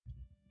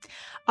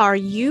Are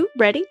you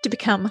ready to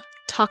become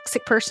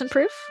toxic person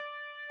proof?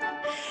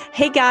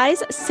 Hey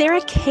guys, Sarah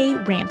K.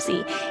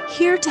 Ramsey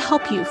here to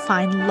help you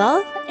find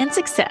love and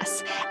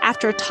success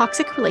after a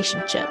toxic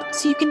relationship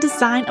so you can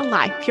design a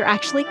life you're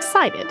actually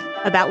excited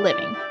about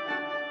living.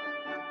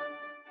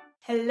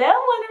 Hello,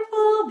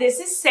 wonderful. This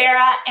is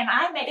Sarah, and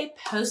I made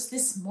a post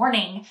this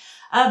morning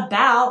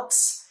about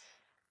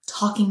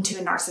talking to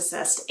a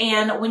narcissist.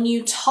 And when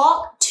you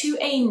talk to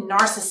a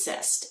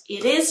narcissist,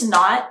 it is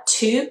not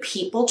two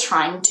people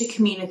trying to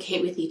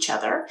communicate with each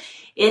other.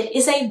 It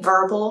is a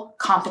verbal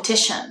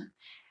competition.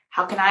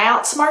 How can I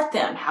outsmart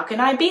them? How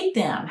can I beat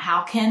them?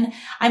 How can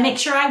I make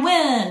sure I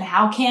win?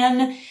 How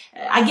can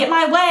I get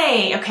my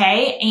way?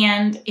 Okay.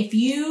 And if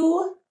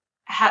you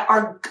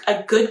are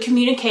a good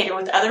communicator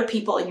with other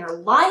people in your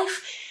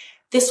life,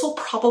 this will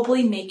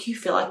probably make you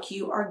feel like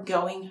you are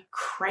going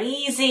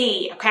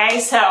crazy. Okay.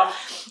 So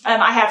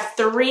I have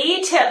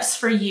 3 tips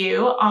for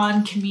you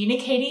on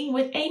communicating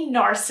with a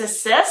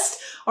narcissist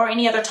or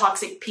any other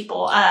toxic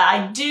people.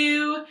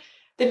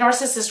 The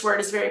narcissist word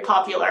is very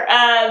popular,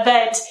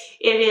 but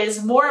it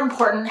is more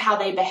important how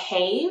they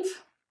behave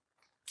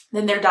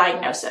than their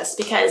diagnosis,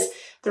 because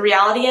the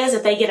reality is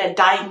if they get a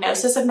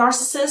diagnosis of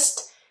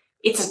narcissist,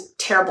 it's a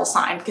terrible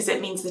sign because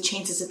it means the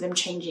chances of them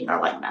changing are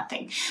like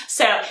nothing.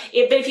 So,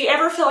 but if you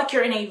ever feel like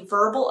you're in a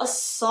verbal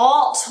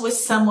assault with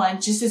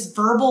someone, just this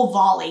verbal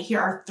volley,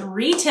 here are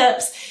 3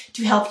 tips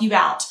to help you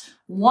out.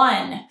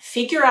 1,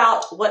 figure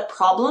out what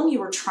problem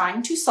you are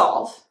trying to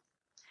solve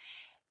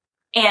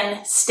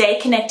and stay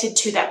connected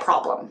to that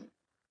problem.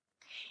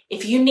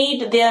 If you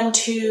need them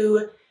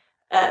to,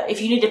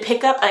 if you need to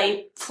pick up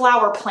a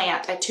flower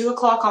plant at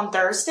 2:00 on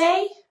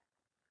Thursday,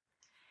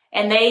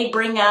 and they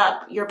bring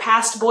up your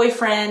past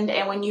boyfriend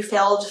and when you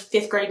failed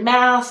 5th grade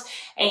math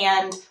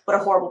and what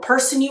a horrible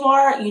person you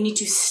are, you need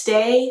to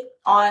stay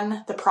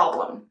on the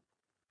problem.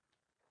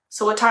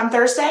 So what time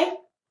Thursday?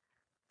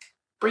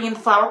 Bring in the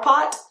flower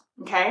pot.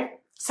 Okay.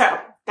 So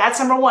that's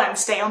number 1,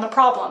 stay on the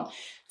problem.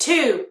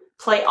 2,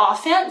 play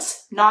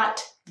offense,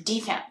 not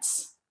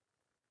defense.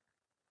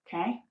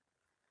 Okay.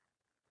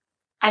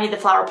 I need the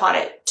flower pot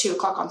at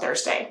 2:00 on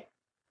Thursday.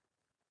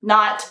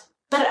 Not,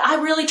 but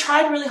I really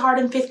tried really hard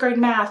in 5th grade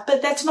math,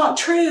 but that's not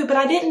true, but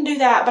I didn't do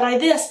that, but I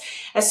this.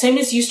 As soon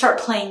as you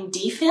start playing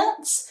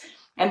defense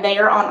and they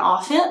are on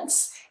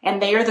offense and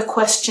they are the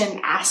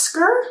question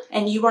asker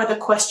and you are the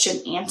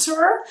question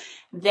answerer,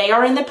 they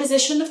are in the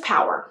position of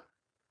power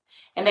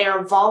and they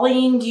are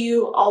volleying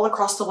you all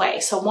across the way.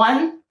 So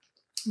 1,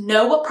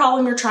 know what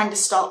problem you're trying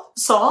to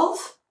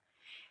solve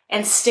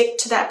and stick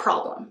to that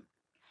problem.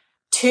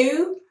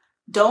 2,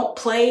 don't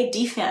play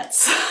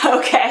defense,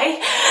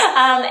 okay?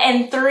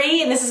 And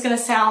 3, and this is going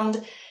to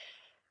sound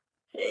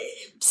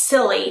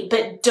silly,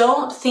 but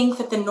don't think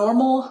that the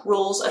normal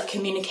rules of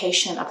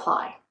communication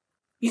apply.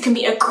 You can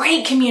be a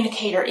great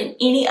communicator in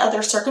any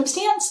other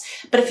circumstance,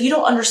 but if you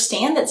don't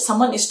understand that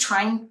someone is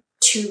trying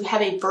to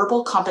have a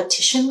verbal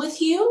competition with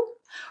you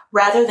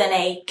rather than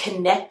a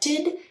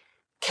connected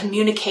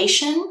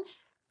communication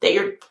that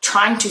you're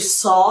trying to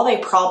solve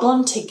a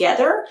problem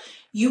together,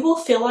 you will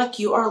feel like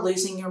you are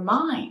losing your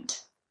mind.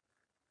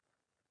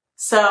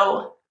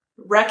 So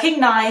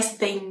recognize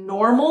the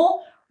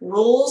normal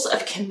rules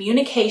of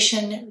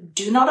communication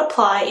do not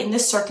apply in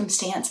this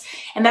circumstance,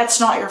 and that's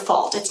not your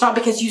fault. It's not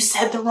because you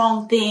said the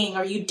wrong thing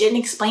or you didn't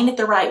explain it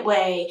the right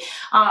way.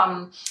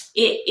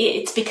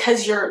 It's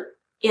because you're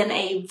in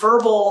a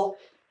verbal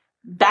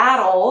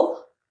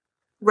battle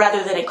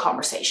rather than a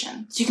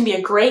conversation. So you can be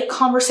a great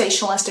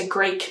conversationalist, a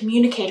great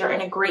communicator,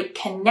 and a great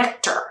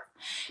connector.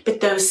 But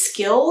those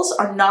skills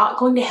are not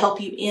going to help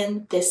you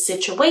in this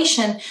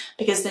situation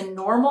because the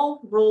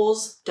normal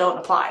rules don't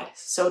apply.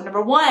 So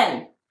number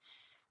 1,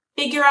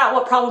 figure out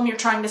what problem you're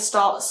trying to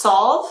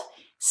solve.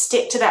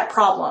 Stick to that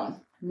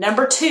problem.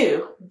 Number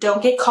 2,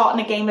 don't get caught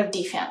in a game of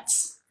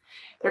defense.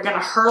 They're going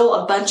to hurl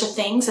a bunch of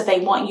things that they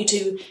want you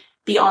to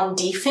be on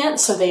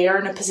defense so they are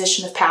in a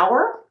position of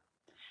power.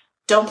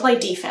 Don't play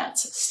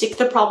defense. Stick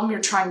to the problem you're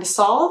trying to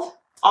solve.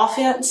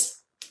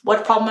 Offense,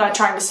 what problem am I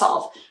trying to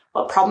solve?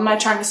 What problem am I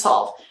trying to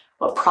solve?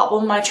 What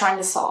problem am I trying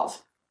to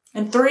solve?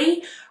 And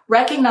 3,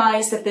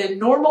 recognize that the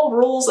normal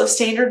rules of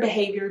standard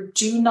behavior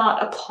do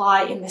not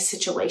apply in this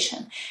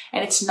situation.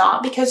 And it's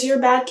not because you're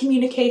a bad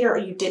communicator or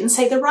you didn't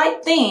say the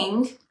right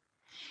thing.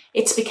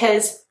 It's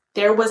because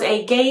there was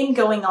a game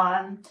going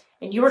on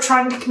and you were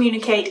trying to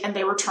communicate and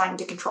they were trying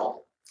to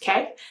control.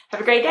 Okay?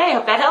 Have a great day.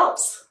 Hope that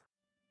helps.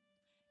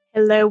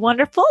 Hello,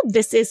 wonderful.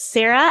 This is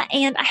Sarah,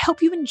 and I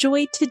hope you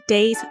enjoyed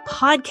today's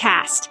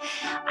podcast.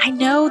 I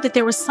know that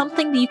there was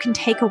something that you can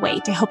take away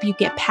to help you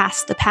get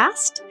past the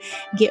past,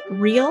 get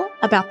real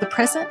about the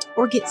present,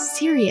 or get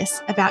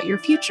serious about your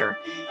future.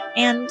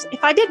 And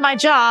if I did my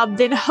job,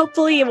 then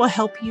hopefully it will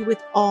help you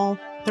with all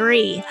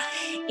 3.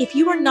 If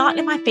you are not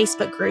in my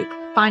Facebook group,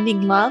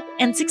 finding love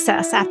and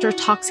success after a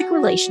toxic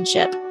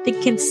relationship,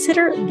 then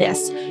consider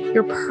this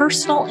your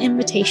personal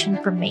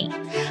invitation from me.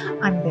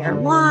 I'm there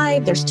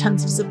live, there's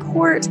tons of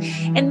support,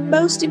 and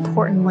most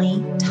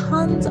importantly,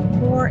 tons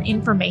more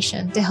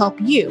information to help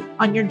you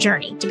on your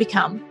journey to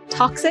become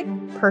toxic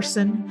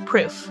person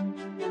proof.